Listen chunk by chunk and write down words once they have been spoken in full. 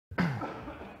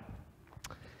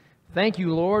Thank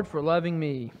you, Lord, for loving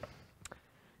me.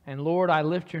 And Lord, I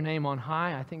lift your name on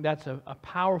high. I think that's a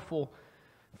powerful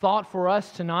thought for us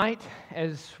tonight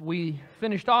as we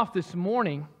finished off this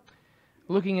morning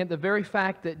looking at the very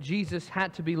fact that Jesus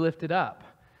had to be lifted up.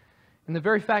 And the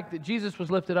very fact that Jesus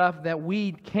was lifted up, that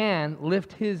we can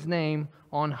lift His name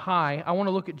on high. I want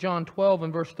to look at John 12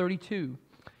 and verse 32.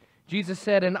 Jesus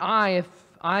said, "And I, if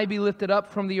I be lifted up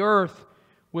from the earth,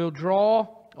 will draw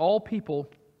all people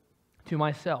to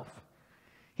myself."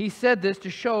 He said this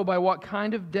to show by what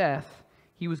kind of death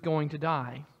He was going to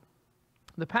die.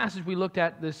 The passage we looked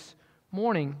at this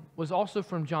morning was also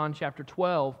from John chapter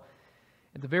 12.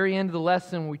 At the very end of the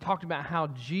lesson, we talked about how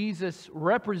Jesus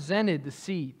represented the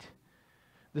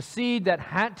seed that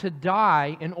had to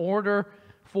die in order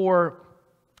for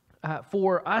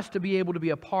us to be able to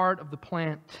be a part of the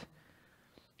plant.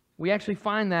 We actually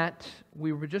find that,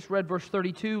 we just read verse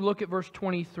 32, look at verse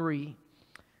 23.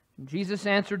 Jesus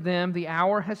answered them, "The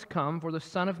hour has come for the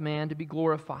Son of Man to be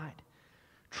glorified.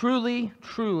 Truly,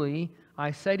 truly,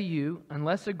 I say to you,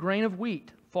 unless a grain of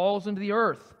wheat falls into the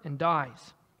earth and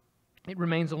dies, it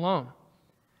remains alone.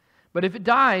 But if it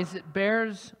dies, it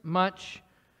bears much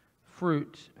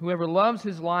fruit. Whoever loves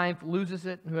his life loses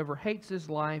it, and whoever hates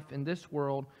his life in this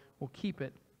world will keep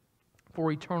it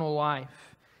for eternal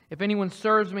life. If anyone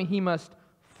serves me, he must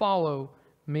follow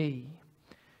me."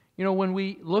 You know, when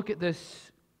we look at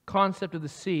this concept of the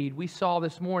seed, we saw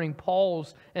this morning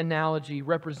Paul's analogy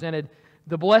represented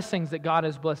the blessings that God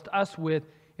has blessed us with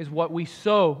is what we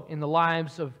sow in the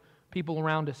lives of people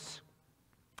around us.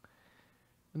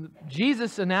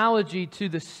 Jesus' analogy to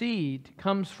the seed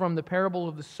comes from the parable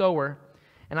of the sower.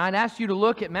 And I'd ask you to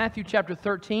look at Matthew chapter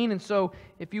 13. And so,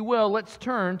 if you will, let's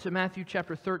turn to Matthew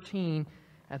chapter 13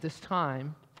 at this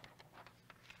time.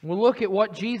 We'll look at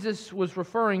what Jesus was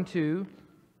referring to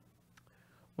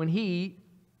when He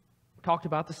talked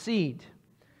about the seed.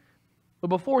 But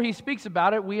before He speaks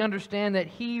about it, we understand that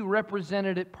He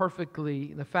represented it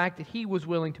perfectly. The fact that He was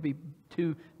willing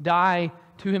to die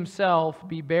to Himself,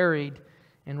 be buried,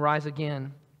 and rise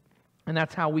again. And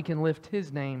that's how we can lift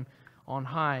His name on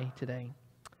high today.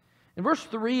 In verse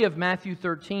 3 of Matthew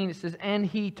 13, it says, "And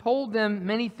He told them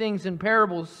many things in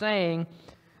parables, saying,"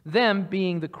 them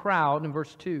being the crowd, in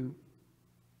verse 2,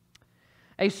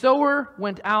 "A sower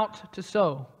went out to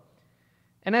sow.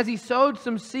 And as he sowed,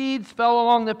 some seeds fell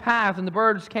along the path, and the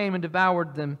birds came and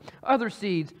devoured them. Other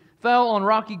seeds fell on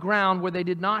rocky ground where they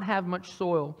did not have much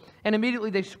soil. And immediately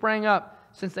they sprang up,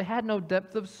 since they had no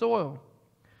depth of soil.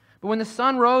 But when the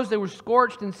sun rose, they were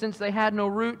scorched, and since they had no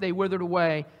root, they withered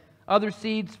away. Other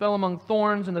seeds fell among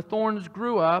thorns, and the thorns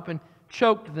grew up and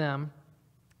choked them.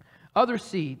 Other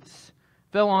seeds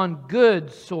fell on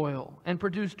good soil and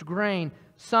produced grain,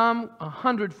 some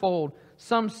 100-fold,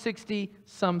 some 60,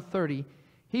 some 30.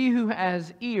 He who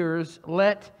has ears,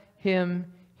 let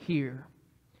him hear."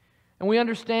 And we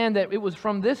understand that it was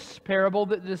from this parable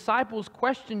that the disciples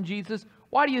questioned Jesus,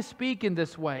 "Why do you speak in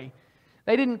this way?"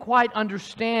 They didn't quite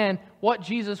understand what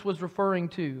Jesus was referring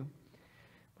to.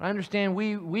 But I understand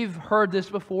we've heard this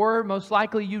before. Most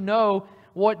likely you know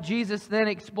what Jesus then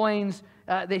explains,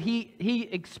 that He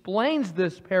explains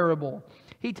this parable.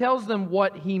 He tells them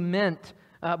what He meant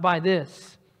by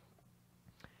this.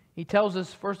 He tells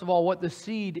us, first of all, what the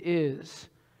seed is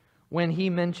when He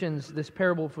mentions this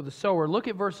parable for the sower. Look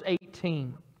at verse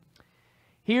 18.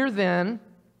 "Hear then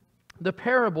the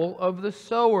parable of the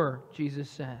sower," Jesus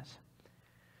says.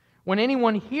 "When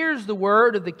anyone hears the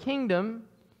word of the kingdom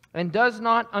and does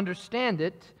not understand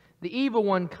it, the evil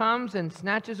one comes and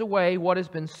snatches away what has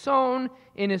been sown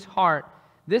in his heart.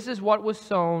 This is what was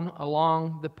sown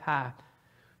along the path."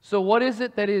 So what is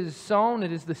it that is sown?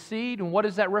 It is the seed. And what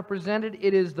is that represented?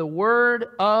 It is the word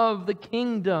of the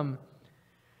kingdom.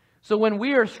 So when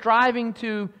we are striving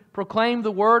to proclaim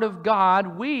the word of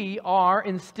God, we are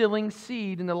instilling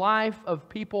seed in the life of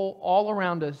people all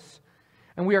around us.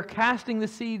 And we are casting the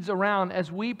seeds around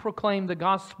as we proclaim the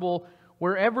gospel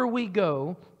wherever we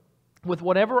go, with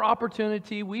whatever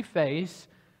opportunity we face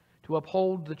to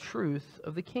uphold the truth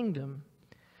of the kingdom.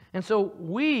 And so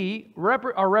we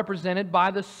are represented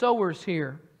by the sowers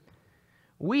here.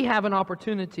 We have an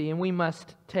opportunity, and we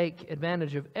must take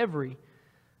advantage of every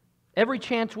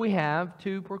chance we have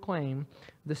to proclaim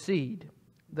the seed,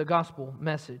 the gospel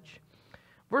message.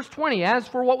 Verse 20, "As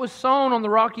for what was sown on the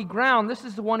rocky ground, this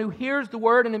is the one who hears the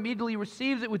word and immediately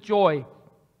receives it with joy.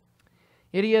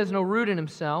 Yet he has no root in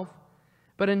himself,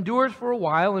 but endures for a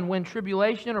while, and when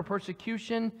tribulation or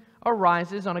persecution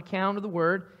arises on account of the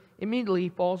word, immediately he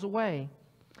falls away.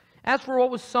 As for what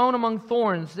was sown among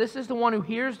thorns, this is the one who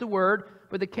hears the word,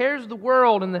 but the cares of the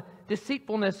world and the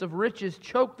deceitfulness of riches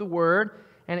choke the word,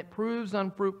 and it proves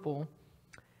unfruitful.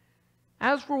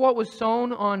 As for what was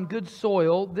sown on good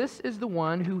soil, this is the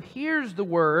one who hears the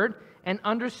word and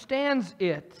understands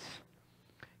it.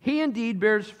 He indeed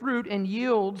bears fruit and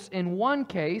yields in one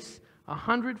case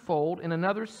 100-fold, in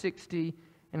another 60,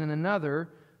 and in another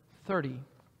 30.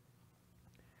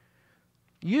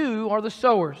 You are the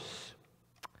sowers.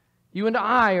 You and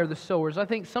I are the sowers. I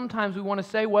think sometimes we want to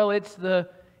say, well, it's the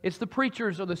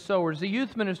preachers are the sowers, the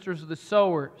youth ministers are the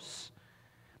sowers,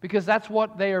 because that's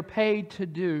what they are paid to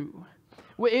do.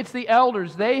 It's the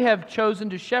elders. They have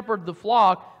chosen to shepherd the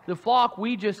flock. The flock,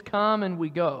 we just come and we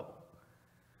go.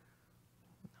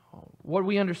 What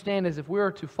we understand is if we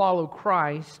are to follow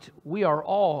Christ, we are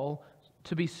all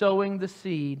to be sowing the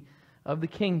seed of the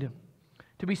kingdom,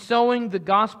 to be sowing the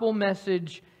gospel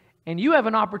message, and you have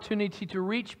an opportunity to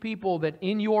reach people that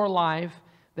in your life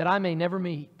that I may never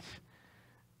meet,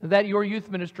 that your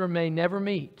youth minister may never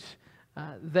meet,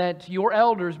 that your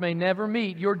elders may never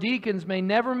meet, your deacons may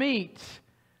never meet,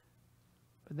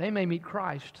 but they may meet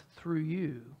Christ through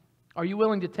you. Are you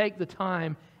willing to take the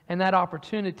time and that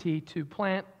opportunity to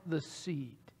plant the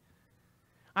seed?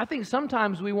 I think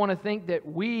sometimes we want to think that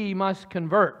we must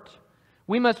convert.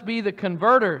 We must be the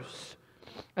converters,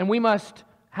 and we must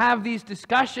have these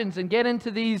discussions and get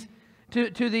into these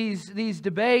these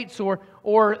debates,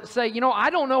 or say, you know, I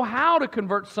don't know how to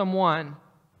convert someone.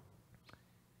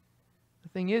 The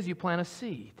thing is, you plant a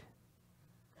seed.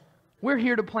 We're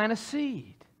here to plant a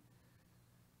seed.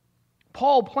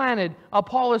 Paul planted,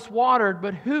 Apollos watered,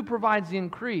 but who provides the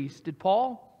increase? Did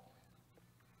Paul?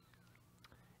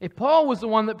 If Paul was the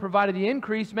one that provided the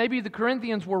increase, maybe the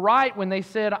Corinthians were right when they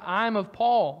said, I'm of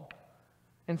Paul.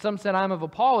 And some said, I'm of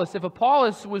Apollos. If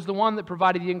Apollos was the one that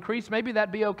provided the increase, maybe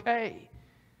that'd be okay.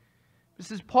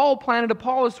 This is Paul planted,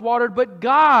 Apollos watered, but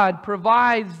God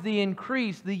provides the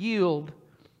increase, the yield.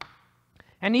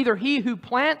 And neither he who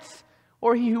plants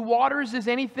or he who waters is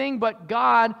anything but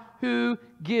God who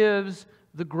gives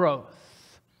the growth.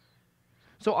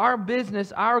 So our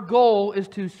business, our goal is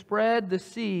to spread the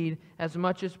seed as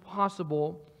much as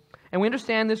possible. And we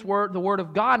understand this word, the Word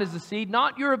of God is the seed,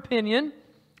 not your opinion,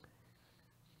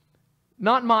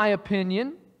 not my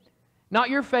opinion, not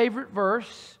your favorite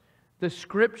verse, the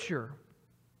Scripture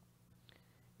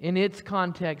in its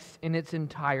context, in its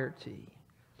entirety.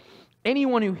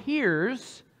 Anyone who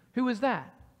hears, who is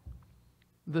that?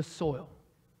 The soil.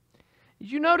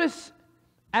 Did you notice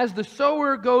as the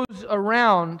sower goes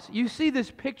around, you see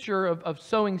this picture of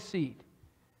sowing seed.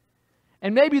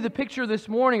 And maybe the picture this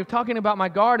morning of talking about my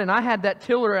garden, I had that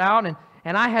tiller out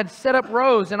and I had set up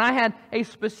rows and I had a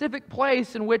specific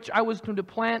place in which I was going to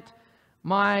plant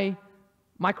my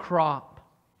crop.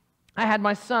 I had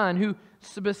my son who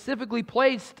specifically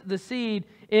placed the seed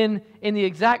in the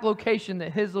exact location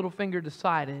that his little finger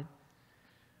decided.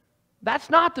 That's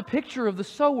not the picture of the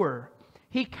sower.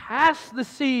 He casts the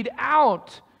seed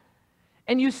out,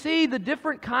 and you see the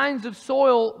different kinds of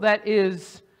soil that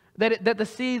the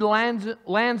seed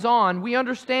lands on. We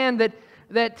understand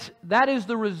that is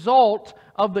the result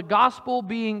of the gospel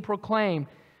being proclaimed.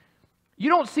 You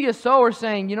don't see a sower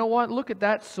saying, you know what, look at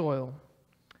that soil.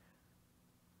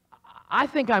 I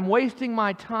think I'm wasting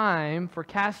my time for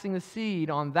casting the seed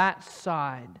on that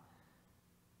side.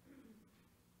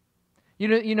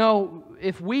 You know,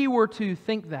 if we were to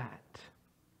think that,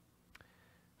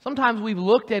 sometimes we've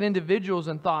looked at individuals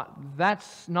and thought,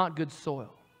 that's not good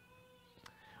soil.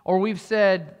 Or we've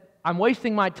said, I'm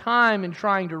wasting my time in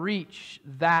trying to reach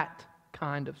that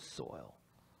kind of soil.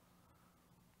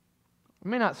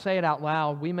 We may not say it out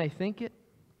loud. We may think it.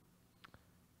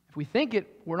 If we think it,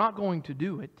 we're not going to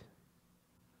do it.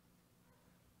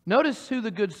 Notice who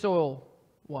the good soil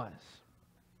was.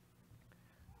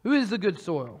 Who is the good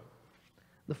soil?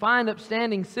 The fine,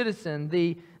 upstanding citizen,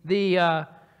 the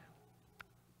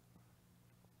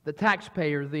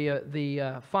taxpayer,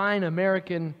 the fine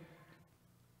American.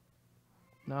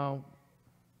 No.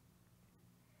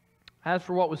 As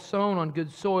for what was sown on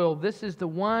good soil, this is the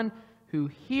one who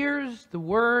hears the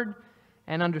word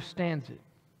and understands it.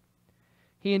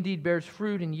 He indeed bears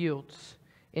fruit and yields.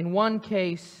 In one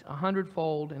case,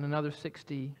 100-fold, in another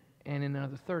 60, and in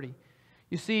another 30.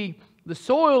 You see, the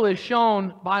soil is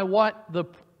shown by what the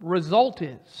result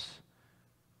is.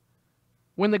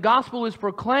 When the gospel is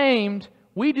proclaimed,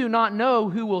 we do not know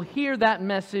who will hear that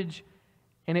message,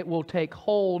 and it will take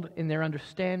hold in their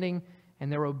understanding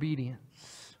and their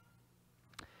obedience.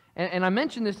 And I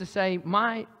mention this to say,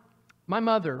 my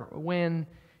mother, when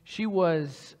she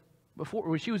was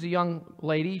a young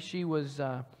lady, she was.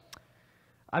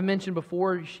 I mentioned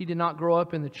before, she did not grow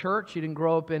up in the church. She didn't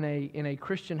grow up in a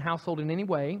Christian household in any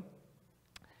way.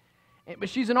 But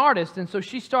she's an artist, and so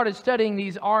she started studying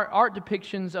these art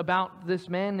depictions about this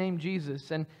man named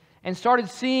Jesus, and started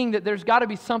seeing that there's got to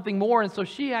be something more, and so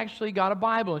she actually got a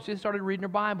Bible, and she started reading her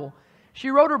Bible. She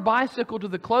rode her bicycle to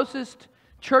the closest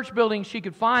church building she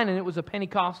could find, and it was a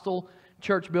Pentecostal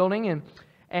church building,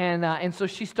 and so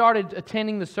she started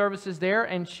attending the services there,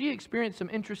 and she experienced some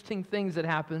interesting things that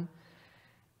happened,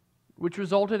 which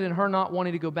resulted in her not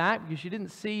wanting to go back because she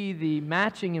didn't see the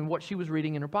matching in what she was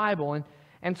reading in her Bible.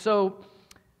 And so,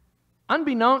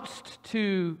 unbeknownst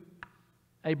to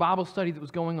a Bible study that was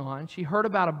going on, she heard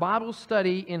about a Bible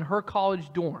study in her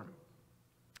college dorm.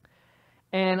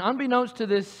 And unbeknownst to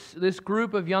this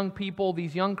group of young people,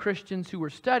 these young Christians who were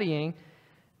studying,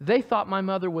 they thought my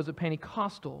mother was a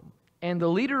Pentecostal. And the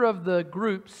leader of the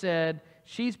group said,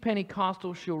 "She's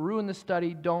Pentecostal, she'll ruin the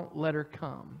study, don't let her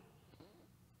come."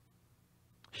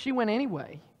 She went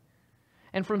anyway.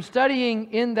 And from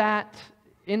studying in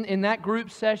that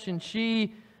group session,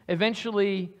 she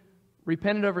eventually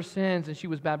repented of her sins, and she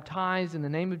was baptized in the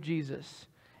name of Jesus,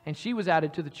 and she was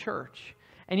added to the church.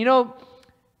 And you know,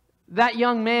 that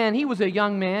young man, he was a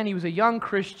young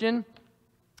Christian,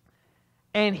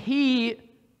 and he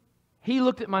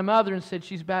looked at my mother and said,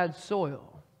 "She's bad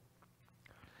soil."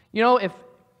 You know, if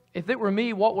it were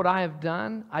me, what would I have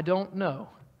done? I don't know.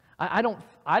 I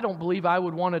don't believe I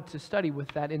would want to study with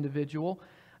that individual.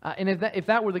 And if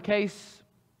that were the case,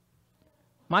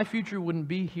 my future wouldn't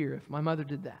be here if my mother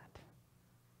did that.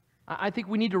 I think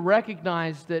we need to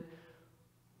recognize that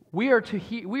we are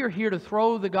here to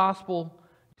throw the gospel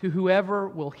to whoever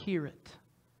will hear it,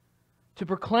 to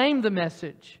proclaim the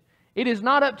message. It is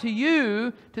not up to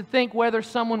you to think whether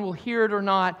someone will hear it or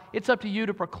not. It's up to you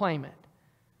to proclaim it,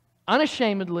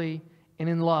 unashamedly and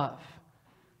in love,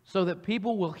 so that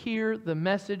people will hear the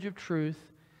message of truth.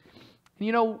 And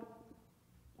you know,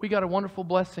 we got a wonderful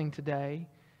blessing today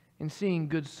in seeing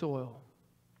good soil.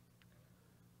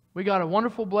 We got a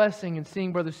wonderful blessing in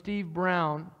seeing Brother Steve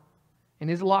Brown in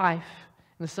his life,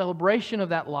 in the celebration of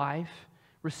that life,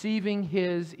 receiving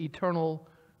his eternal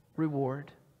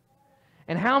reward.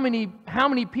 And how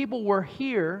many people were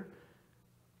here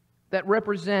that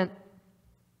represent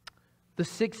the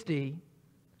 60,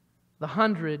 the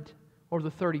 100, or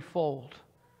the 30-fold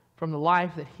from the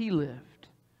life that he lived?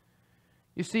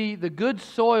 You see, the good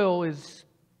soil is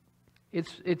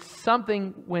it's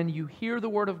something when you hear the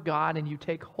Word of God and you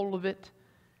take hold of it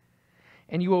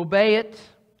and you obey it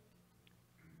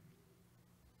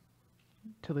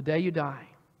till the day you die.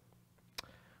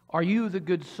 Are you the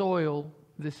good soil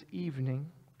this evening?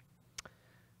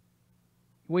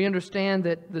 We understand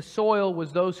that the soil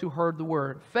was those who heard the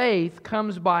Word. Faith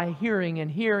comes by hearing,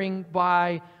 and hearing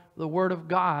by the Word of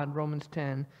God, Romans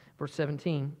 10, verse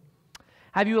 17.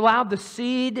 Have you allowed the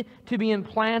seed to be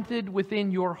implanted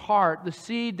within your heart, the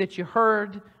seed that you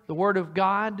heard, the Word of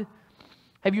God?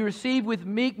 Have you received with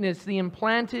meekness the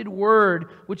implanted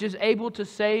Word, which is able to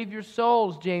save your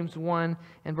souls, James 1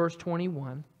 and verse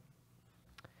 21?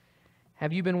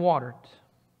 Have you been watered,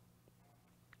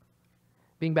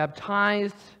 being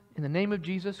baptized in the name of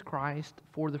Jesus Christ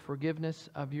for the forgiveness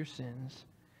of your sins?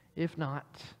 If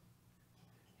not,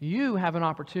 you have an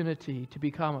opportunity to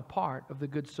become a part of the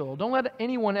good soil. Don't let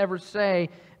anyone ever say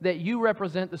that you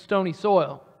represent the stony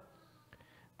soil,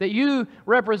 that you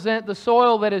represent the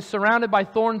soil that is surrounded by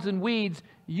thorns and weeds.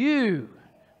 You,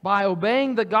 by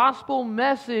obeying the gospel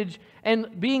message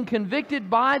and being convicted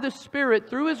by the Spirit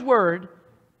through His Word,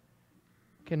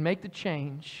 can make the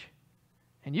change,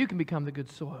 and you can become the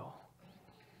good soil.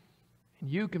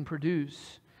 And you can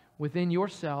produce within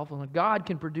yourself, and God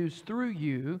can produce through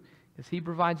you, as He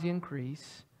provides the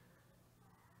increase,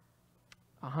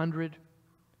 100,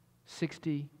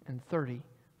 60, and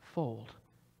 30-fold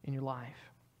in your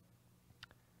life.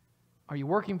 Are you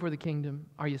working for the kingdom?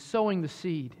 Are you sowing the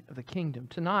seed of the kingdom?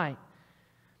 Tonight,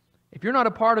 if you're not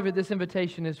a part of it, this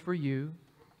invitation is for you.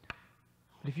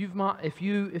 But if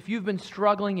you've been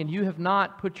struggling and you have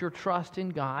not put your trust in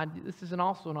God, this is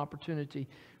also an opportunity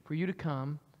for you to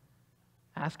come,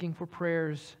 asking for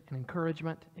prayers and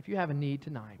encouragement. If you have a need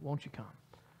tonight, won't you come?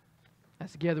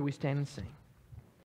 As together we stand and sing.